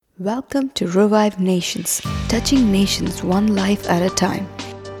Welcome to Revive Nations, touching nations one life at a time.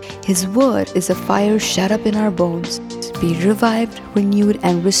 His word is a fire shut up in our bones. Be revived, renewed,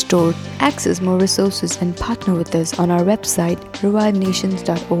 and restored. Access more resources and partner with us on our website,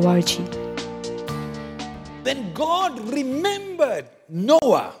 revivenations.org. Then God remembered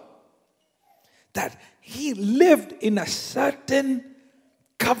Noah, that he lived in a certain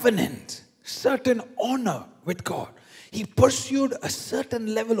covenant, certain honor with God. He pursued a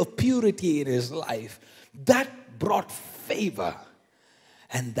certain level of purity in his life. That brought favor,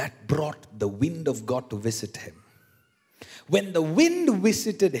 and that brought the wind of God to visit him. When the wind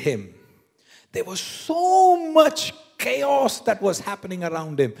visited him, there was so much chaos that was happening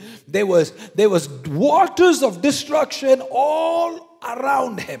around him. There was waters of destruction all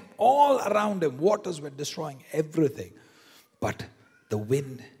around him. All around him. Waters were destroying everything. But the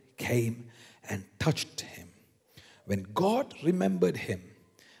wind came and touched him. When God remembered him,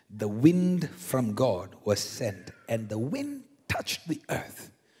 the wind from God was sent, and the wind touched the earth,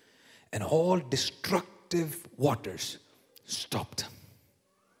 and all destructive waters stopped.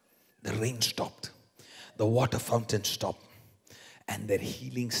 The rain stopped. The water fountain stopped. And their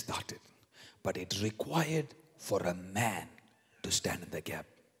healing started. But it required for a man to stand in the gap.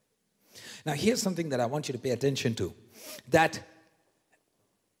 Now here's something that I want you to pay attention to. That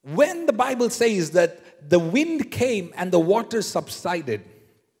when the Bible says that the wind came and the water subsided,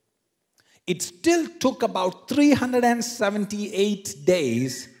 it still took about 378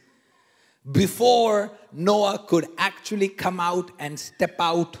 days before Noah could actually come out and step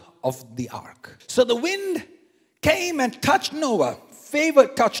out of the ark. So the wind came and touched Noah. Favor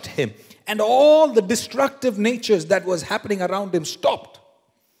touched him. And all the destructive natures that was happening around him stopped.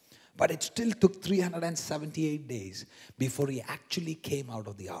 But it still took 378 days before he actually came out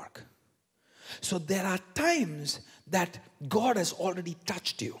of the ark. So there are times that God has already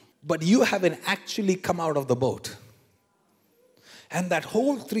touched you, but you haven't actually come out of the boat. And that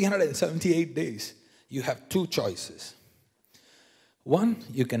whole 378 days, you have two choices. One,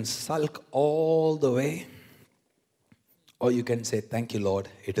 you can sulk all the way, or you can say, "Thank you, Lord,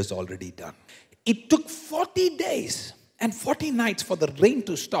 it is already done." It took 40 days and 40 nights for the rain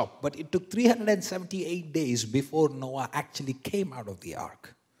to stop, but it took 378 days before Noah actually came out of the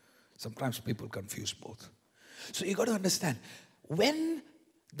ark. Sometimes people confuse both. So you got to understand, when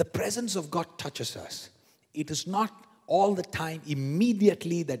the presence of God touches us, it is not all the time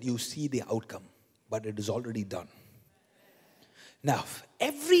immediately that you see the outcome, but it is already done. Now,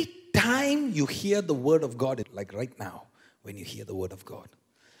 every time you hear the word of God, like right now, when you hear the word of God,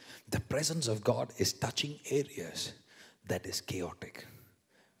 the presence of God is touching areas that is chaotic.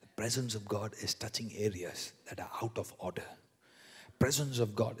 The presence of God is touching areas that are out of order. Presence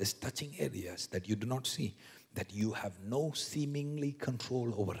of God is touching areas that you do not see, that you have no seemingly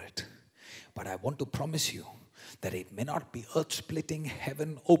control over it. But I want to promise you that it may not be earth-splitting,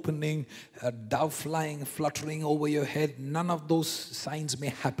 heaven opening, a dove flying, fluttering over your head. None of those signs may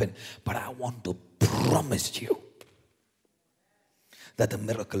happen. But I want to promise you that the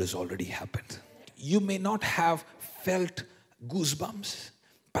miracle has already happened. You may not have felt goosebumps.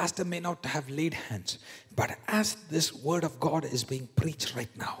 Pastor may not have laid hands. But as this word of God is being preached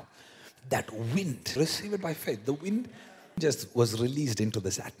right now, that wind, receive it by faith. The wind just was released into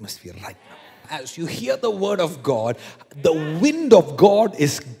this atmosphere right now. As you hear the word of God, the wind of God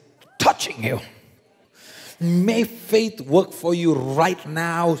is touching you. May faith work for you right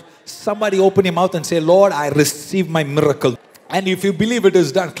now. Somebody open your mouth and say, "Lord, I receive my miracle." And if you believe it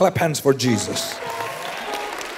is done, clap hands for Jesus.